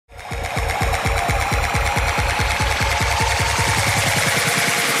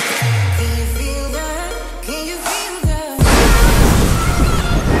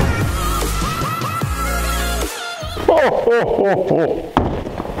oh.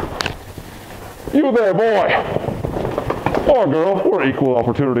 You there, boy. Or girl, we're equal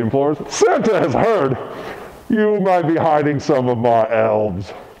opportunity employers. Santa has heard you might be hiding some of my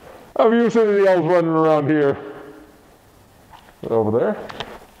elves. Have you seen any elves running around here? Over there?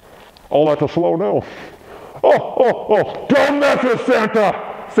 Oh, that's a slow no. Oh. Don't mess with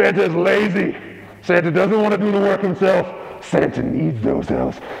Santa. Santa's lazy. Santa doesn't want to do the work himself. Santa needs those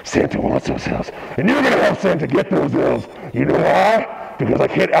elves. Santa wants those elves. And you're going to help Santa get those elves. You know why? Because I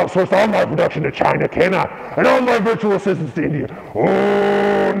can't outsource all my production to China, can I? And all my virtual assistants to India.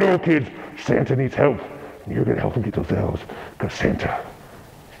 Oh, no, kids. Santa needs help. And you're going to help him get those elves. Because Santa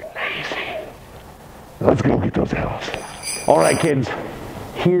is lazy. Let's go get those elves. All right, kids.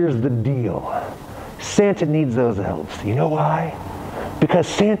 Here's the deal. Santa needs those elves. You know why? Because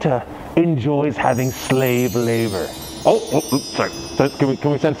Santa enjoys having slave labor. Sorry.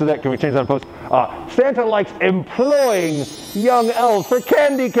 Can we censor that? Can we change that in post? Santa likes employing young elves for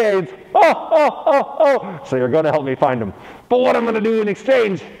candy canes. So you're going to help me find them. But what I'm going to do in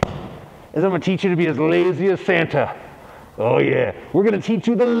exchange is I'm going to teach you to be as lazy as Santa. Oh yeah, we're going to teach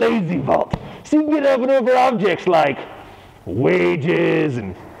you the lazy vault. So you can get up and over objects like wages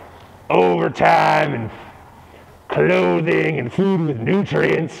and overtime and clothing and food with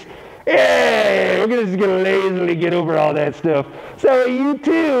nutrients. Yeah, we're just gonna lazily get over all that stuff so you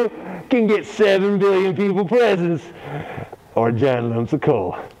too can get 7 billion people presents or giant lumps of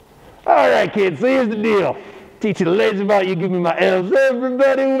coal. All right, kids, so here's the deal. Teach you the lazy vault, you give me my elves,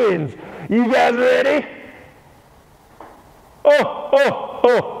 everybody wins. You guys ready?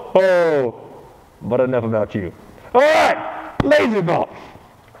 But enough about you. All right, lazy vault.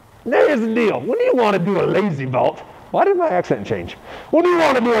 Now here's the deal. When you want to do a lazy vault, why did my accent change? When you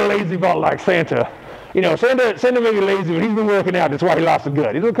want to do a lazy vault like Santa, you know, Santa may be lazy, but he's been working out. That's why he lost the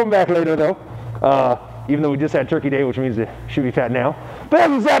gut. He'll come back later, though, even though we just had Turkey Day, which means he should be fat now. But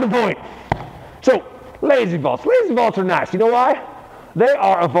that's beside the point. So, lazy vaults. Lazy vaults are nice. You know why? They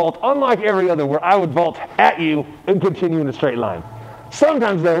are a vault unlike every other where I would vault at you and continue in a straight line.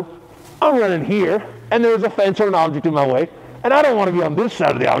 Sometimes, though, I'm running here, and there's a fence or an object in my way, and I don't want to be on this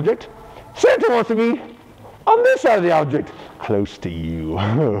side of the object. Santa wants to be on this side of the object, close to you.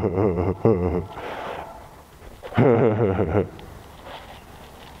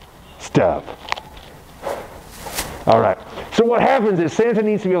 Stop. All right. So what happens is Santa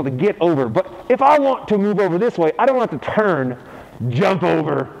needs to be able to get over, but if I want to move over this way, I don't want to turn, jump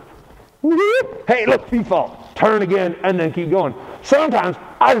over. Hey, look, default. Turn again, and then keep going. Sometimes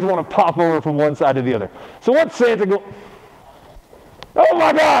I just want to pop over from one side to the other. So what's Santa go? Oh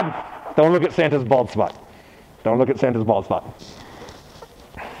my God! Don't look at Santa's bald spot. Don't look at Santa's bald spot.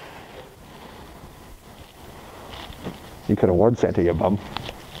 You could have warned Santa, you bum.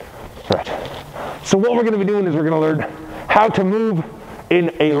 Right. So what we're going to be doing is we're going to learn how to move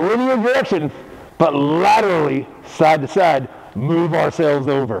in a linear direction, but laterally, side to side, move ourselves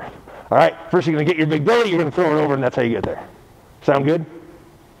over. All right? First you're going to get your big belly, you're going to throw it over, and that's how you get there. Sound good?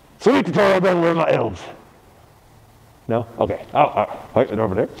 Sweet tutorial done. Where are my elves? No? Okay. Wait, they're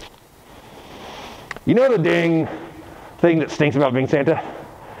over there. You know the dang thing that stinks about being Santa?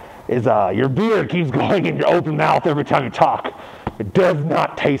 Is your beard keeps going in your open mouth every time you talk. It does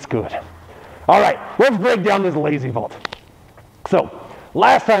not taste good. All right, let's break down this lazy vault. So,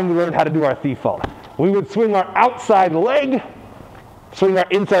 last time we learned how to do our thief vault. We would swing our outside leg, swing our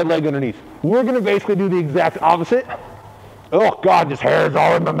inside leg underneath. We're going to basically do the exact opposite. Oh God, this hair is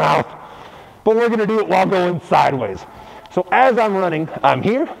all in my mouth. But we're going to do it while going sideways. So as I'm running, I'm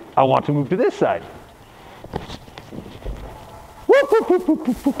here. I want to move to this side.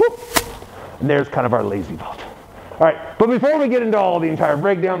 And there's kind of our lazy vault. All right, but before we get into all the entire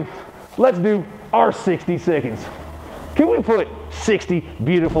breakdown, let's do our 60 seconds. Can we put 60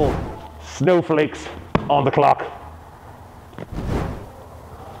 beautiful snowflakes on the clock?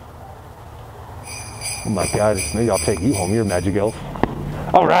 Oh my God, maybe I'll take you home, you're a magic elf.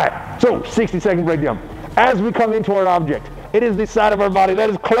 All right, so 60-second breakdown. As we come into our object, it is the side of our body that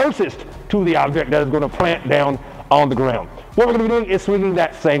is closest to the object that is going to plant down on the ground. What we're going to be doing is swinging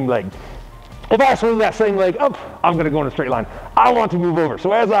that same leg. If I swing that same leg up, I'm going to go in a straight line. I want to move over.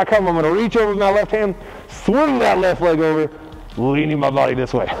 So as I come, I'm going to reach over with my left hand, swing that left leg over, leaning my body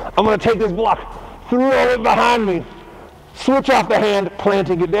this way. I'm going to take this block, throw it behind me, switch off the hand,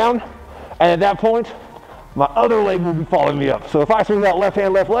 planting it down, and at that point, my other leg will be following me up. So if I swing that left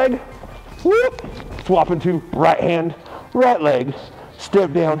hand, left leg, whoop, swap into right hand, right leg,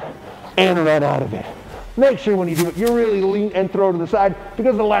 step down, and run out of it. Make sure when you do it, you really lean and throw to the side,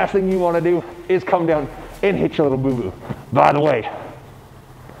 because the last thing you want to do is come down and hit your little boo-boo. By the way,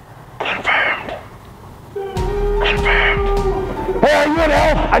 confirmed. Confirmed.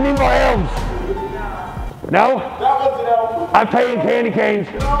 I need more elves. No? That was an elf. I'm paying candy canes.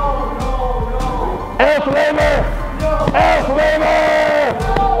 No, no, no. Elf labor! No. Elf labor!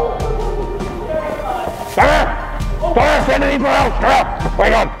 No. Come on, Santa needs more elves. Come on. Where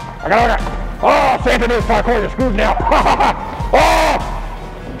you going? I gotta order. Oh, Santa knows parkour. You're screwed now. Oh,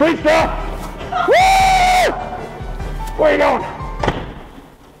 free stuff. Woo! Where you going?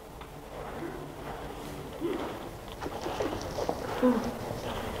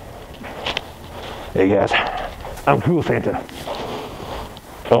 Hey guys, I'm cool Santa.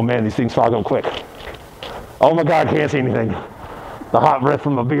 Oh man, these things fog up quick. Oh my God, can't see anything. The hot breath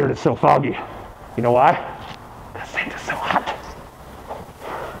from my beard is so foggy. You know why? Because Santa's so hot.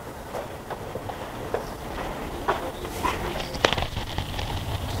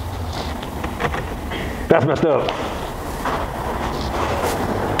 That's messed up.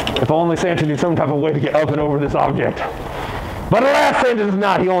 If only Santa knew some type of way to get up and over this object. But alas, Santa does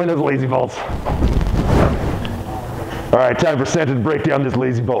not. He only knows lazy vaults. All right, time for Santa to break down this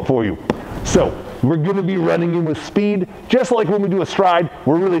lazy vault for you. So, we're going to be running in with speed. Just like when we do a stride,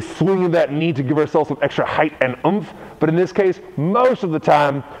 we're really swinging that knee to give ourselves some extra height and oomph. But in this case, most of the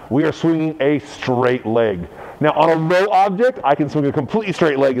time, we are swinging a straight leg. Now, on a low object, I can swing a completely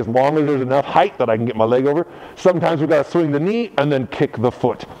straight leg as long as there's enough height that I can get my leg over. Sometimes we've got to swing the knee and then kick the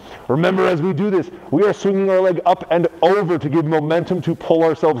foot. Remember, as we do this, we are swinging our leg up and over to give momentum to pull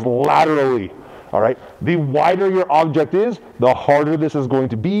ourselves laterally. All right, the wider your object is, the harder this is going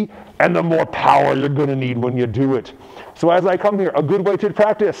to be, and the more power you're going to need when you do it. So as I come here, a good way to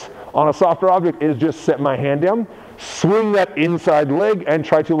practice on a softer object is just set my hand down, swing that inside leg, and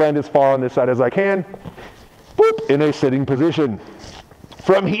try to land as far on this side as I can, boop, in a sitting position.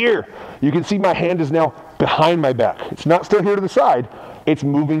 From here, you can see my hand is now behind my back. It's not still here to the side, it's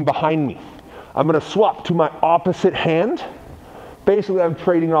moving behind me. I'm going to swap to my opposite hand. Basically, I'm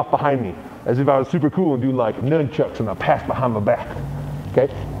trading off behind me, as if I was super cool and do like nunchucks and I pass behind my back.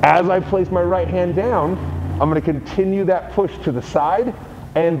 Okay? As I place my right hand down, I'm going to continue that push to the side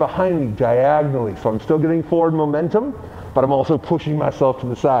and behind me diagonally. So I'm still getting forward momentum, but I'm also pushing myself to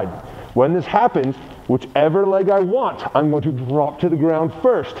the side. When this happens, whichever leg I want, I'm going to drop to the ground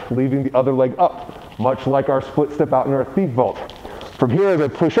first, leaving the other leg up, much like our split step out in our thief vault. From here, as I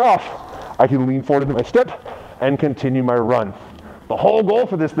push off, I can lean forward into my step and continue my run. The whole goal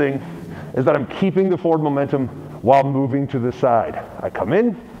for this thing is that I'm keeping the forward momentum while moving to the side. I come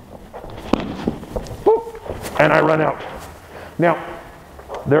in, boop, and I run out. Now,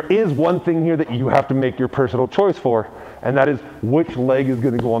 there is one thing here that you have to make your personal choice for, and that is which leg is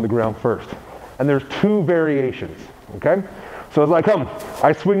going to go on the ground first. And there's two variations, okay? So as I come,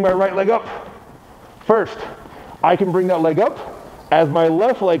 I swing my right leg up. First, I can bring that leg up. As my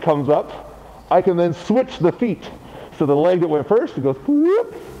left leg comes up, I can then switch the feet. So the leg that went first, it goes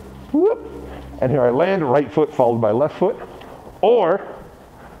whoop, whoop, and here I land, right foot followed by left foot. Or,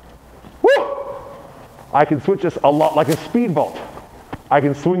 whoop, I can switch this a lot like a speed vault. I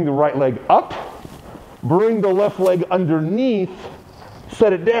can swing the right leg up, bring the left leg underneath,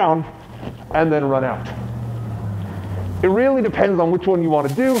 set it down, and then run out. It really depends on which one you want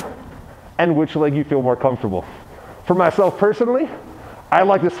to do and which leg you feel more comfortable. For myself personally, I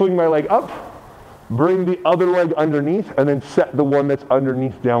like to swing my leg up, bring the other leg underneath, and then set the one that's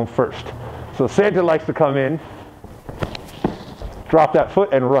underneath down first. So Santa likes to come in, drop that foot,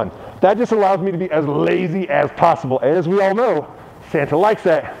 and run. That just allows me to be as lazy as possible. And as we all know, Santa likes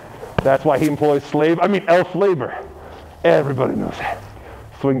that. That's why he employs elf labor. Everybody knows that.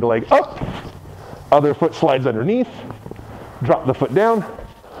 Swing the leg up, other foot slides underneath, drop the foot down,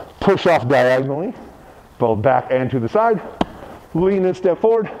 push off diagonally, both back and to the side, lean and step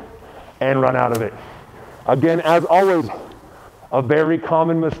forward, and run out of it. Again, as always, a very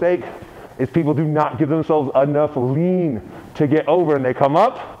common mistake is people do not give themselves enough lean to get over, and they come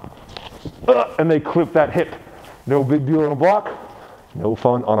up, and they clip that hip. No big deal on a block, no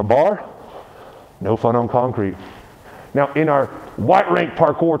fun on a bar, no fun on concrete. Now, in our white rank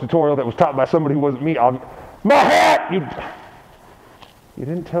parkour tutorial that was taught by somebody who wasn't me, my hat! You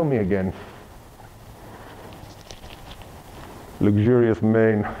didn't tell me again. Luxurious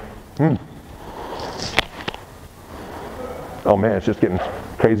mane. Oh man, it's just getting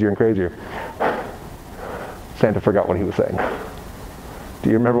crazier and crazier. Santa forgot what he was saying. Do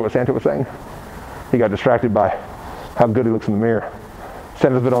you remember what Santa was saying? He got distracted by how good he looks in the mirror.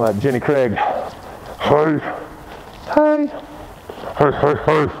 Santa's been on that Jenny Craig. Hey, hey, hey, hey,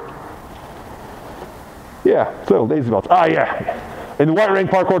 hey. Yeah, so lazy vaults. Yeah. In the white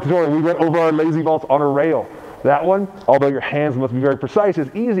rank parkour tutorial, we went over our lazy vaults on a rail. That one, although your hands must be very precise, is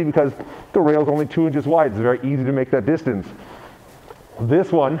easy because the rail is only 2 inches wide. It's very easy to make that distance.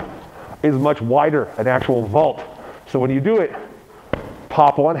 This one is much wider, an actual vault. So when you do it,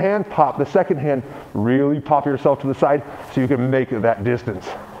 pop one hand, pop the second hand, really pop yourself to the side so you can make that distance.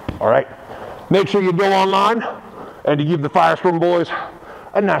 All right? Make sure you go online and you give the Firestorm boys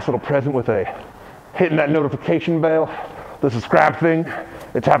a nice little present with hitting that notification bell, the subscribe thing.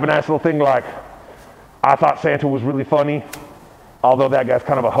 It's have a nice little thing like, I thought Santa was really funny, although that guy's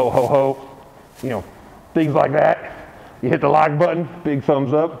kind of a ho-ho-ho. You know, things like that. You hit the like button, big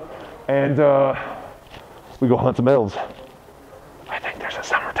thumbs up, and we go hunt some elves. I think there's a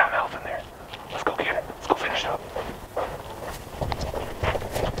summertime elf in there. Let's go get it. Let's go finish it up.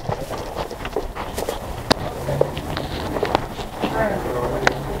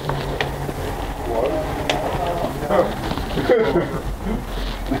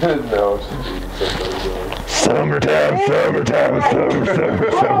 No, summertime, summertime,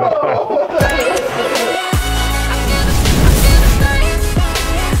 summertime.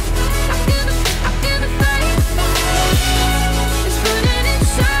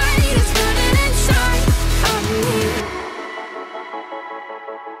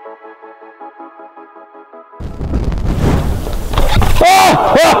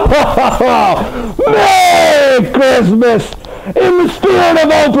 Merry Christmas! In the spirit of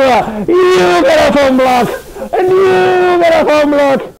Oprah, you get a phone block, and you get a phone block.